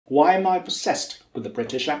Why am I obsessed with the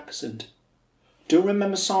British accent? Do you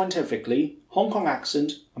remember scientifically Hong Kong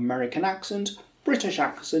accent, American accent, British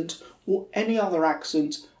accent, or any other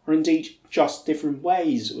accent are indeed just different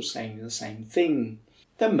ways of saying the same thing?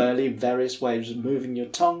 They're merely various ways of moving your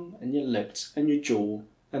tongue and your lips and your jaw,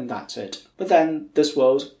 and that's it. But then, this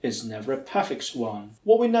world is never a perfect one.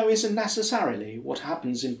 What we know isn't necessarily what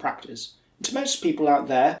happens in practice. To most people out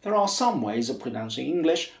there are some ways of pronouncing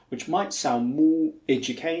English which might sound more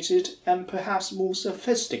educated and perhaps more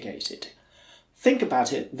sophisticated. Think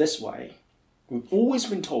about it this way. We've always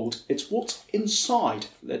been told it's what's inside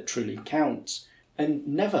that truly counts, and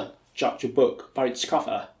never judge a book by its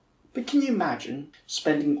cover. But can you imagine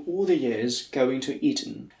spending all the years going to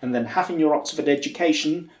Eton and then having your Oxford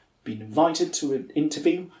education, being invited to an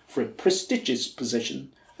interview for a prestigious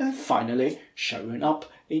position, and finally showing up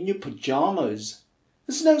in your pyjamas?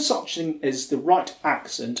 There's no such thing as the right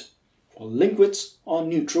accent, for linguists are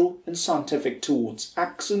neutral and scientific towards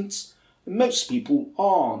accents, and most people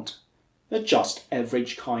aren't. They're just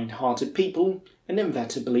average kind-hearted people and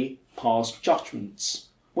inevitably pass judgments.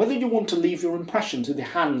 Whether you want to leave your impression to the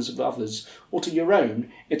hands of others or to your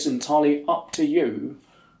own, it's entirely up to you.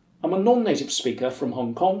 I'm a non-native speaker from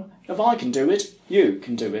Hong Kong. If I can do it, you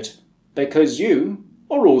can do it. Because you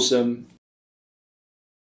are awesome.